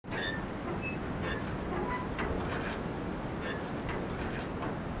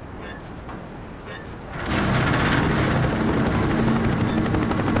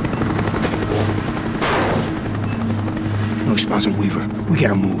wants it, Weaver. We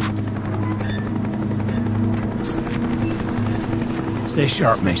gotta move. Stay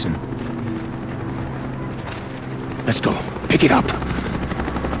sharp, Mason. Let's go. Pick it up.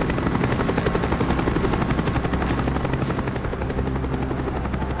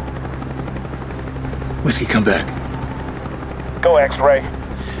 Whiskey, come back. Go, X-Ray.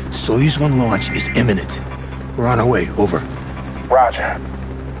 Soyuz 1 launch is imminent. We're on our way. Over. Roger.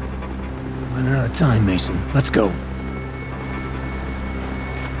 Running out of time, Mason. Let's go.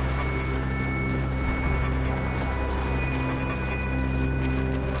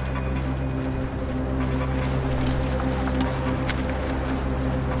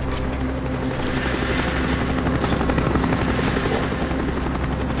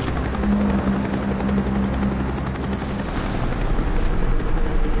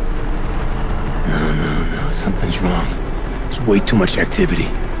 Something's wrong. There's way too much activity.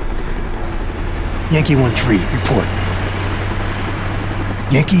 Yankee 1-3, report.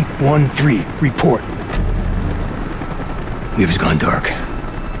 Yankee 1-3, report. Weaver's gone dark.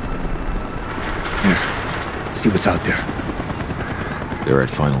 Here, see what's out there. They're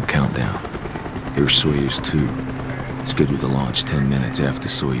at final countdown. Here's Soyuz 2. Scheduled to launch 10 minutes after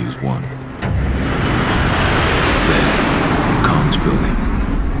Soyuz 1. There, comms building.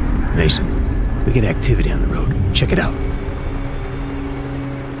 Mason. We get activity on the road. Check it out.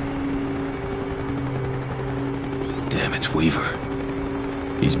 Damn, it's Weaver.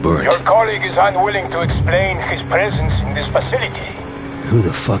 He's burnt. Your colleague is unwilling to explain his presence in this facility. Who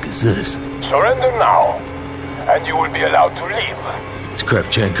the fuck is this? Surrender now, and you will be allowed to leave. It's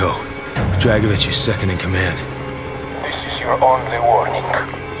Kravchenko. Dragovich is second in command. This is your only warning.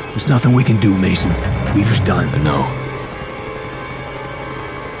 There's nothing we can do, Mason. Weaver's done. I know.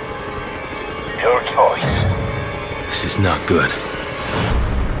 Your choice. This is not good.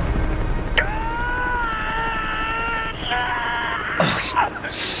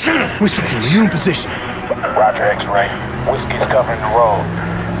 Whiskey team, are you in position? Roger, X-Ray. Whiskey's covering the road.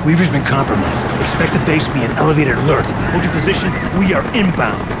 Weaver's been compromised. Expect the base to be an elevated alert. Hold your position. We are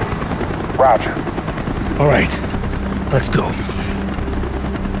inbound. Roger. All right. Let's go.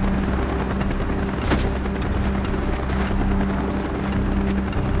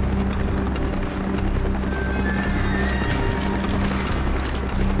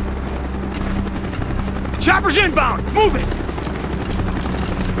 Chopper's inbound! Move it!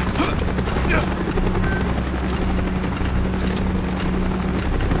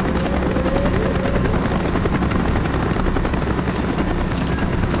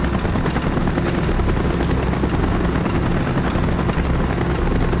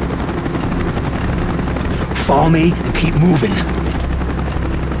 Follow me and keep moving.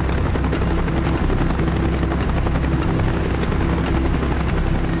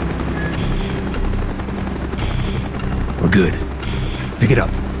 We're good. Pick it up.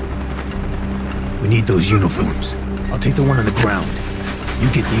 We need those uniforms. I'll take the one on the ground. You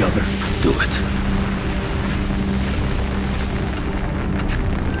get the other. Do it.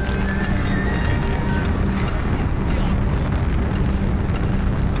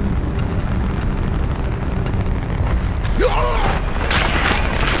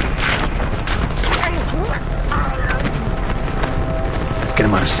 Let's get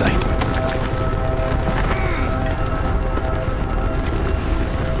him out of sight.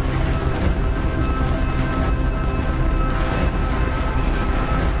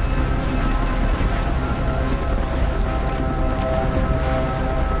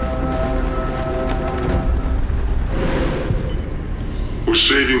 Was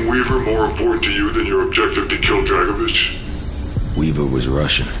saving Weaver more important to you than your objective to kill Dragovich? Weaver was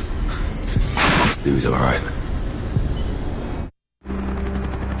Russian. He was all right.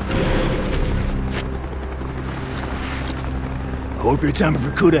 I hope your time of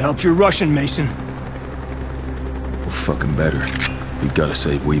Vorkuta helps your Russian, Mason. Well, fucking better. We gotta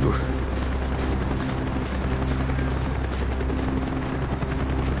save Weaver.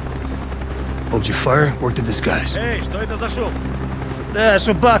 Hold your fire, work the disguise. Эй, что это за шум? Да,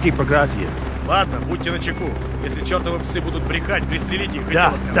 собаки по гратье. Ладно, будьте начеку. Если чертовы псы будут брехать, пристрелите их.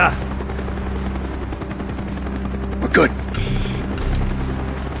 Да, да. We're good.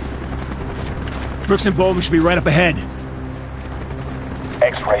 Brooks and Bowman should be right up ahead.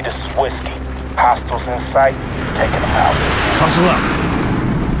 X-Ray, this is Whiskey. Hostiles in sight. Taking them out. Puzzle up.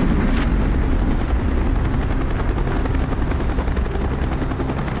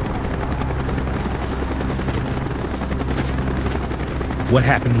 What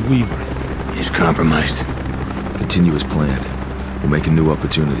happened to Weaver? He's compromised. Continue as planned. We'll make a new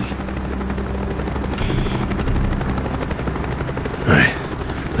opportunity. All right,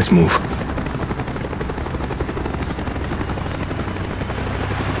 let's move.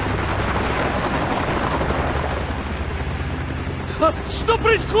 Что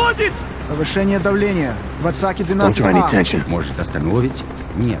происходит? Повышение давления. В отсаке Don't draw any 12А. tension. Может остановить?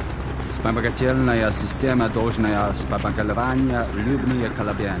 Нет. Вспомогательная система должна вспомогать любые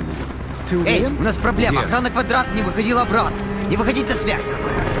колебания. Ты Эй, уверен? у нас проблема. Охрана квадрат не выходила обратно. Не выходить на связь.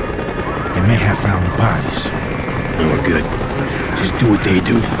 They may have found bodies. No, we're good. Just do what they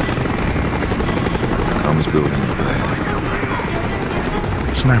do. Comms building in the back.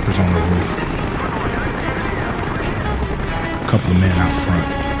 Snipers on the roof. Couple of men out front.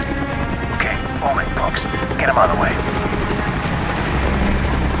 Okay, all right, folks. Get him out of the way.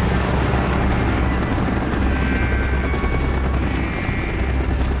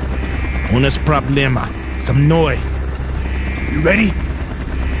 У нас проблема. Со мной. You ready?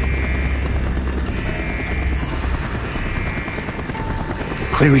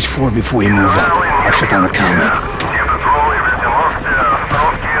 Clear each floor before you move up. I'll shut down the comm.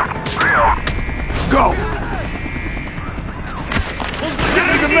 Go!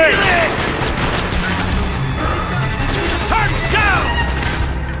 Target down!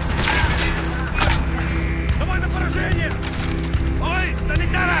 Давай на поражение! Ой,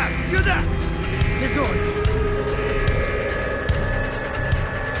 санитара! Сюда!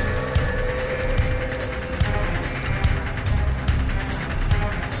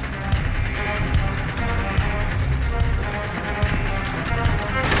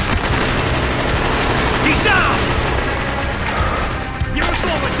 He's down! Не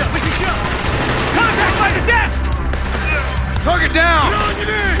высовывайся! Защищал! Contact by the desk! Target down!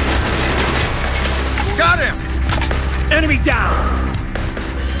 Got him! Enemy down!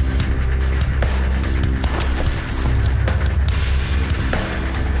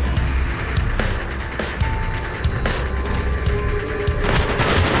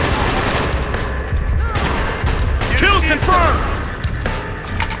 Kill confirmed!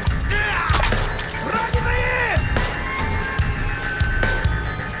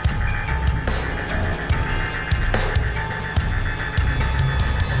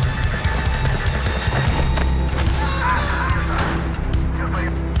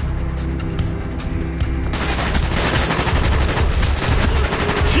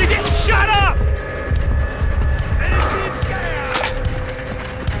 You're getting shot up!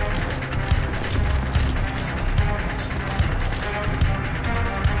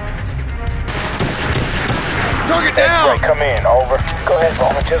 Target down! X-ray, come in, over. Go ahead,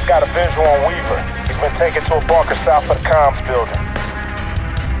 Bowman. Just got a visual on Weaver. He's been taken to a bunker south of the comms building.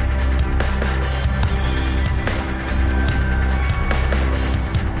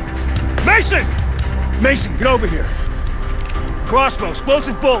 Mason! Mason, get over here. Crossbow,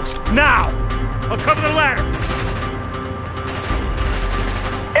 explosive bolts, now! I'll cover the ladder.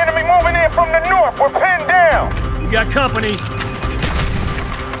 Enemy moving in from the north. We're pinned down. We got company.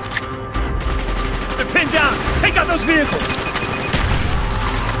 They're pinned down. Take out those vehicles.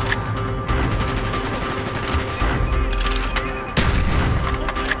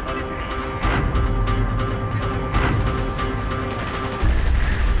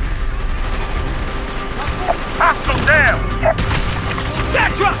 Hostile down.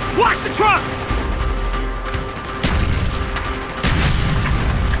 That truck! Watch the truck!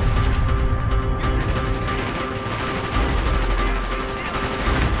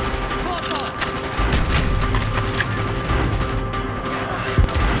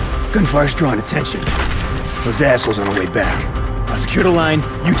 Gunfire's drawing attention. Those assholes on the way back. I'll secure the line,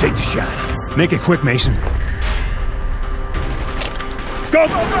 you take the shot. Make it quick, Mason. Go,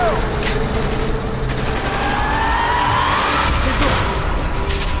 go, go!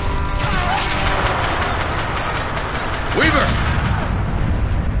 Weaver!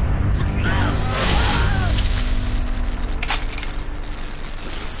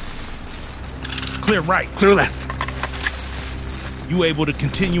 Clear right. Clear left. You able to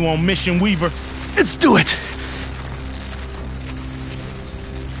continue on mission, Weaver? Let's do it!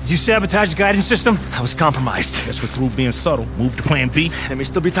 Did you sabotage the guidance system? I was compromised. Guess we're through being subtle. Move to plan B. There may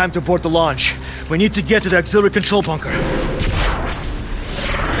still be time to abort the launch. We need to get to the auxiliary control bunker.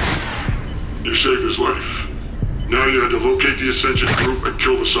 You saved his life. Now you had to locate the Ascension group and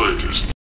kill the scientist.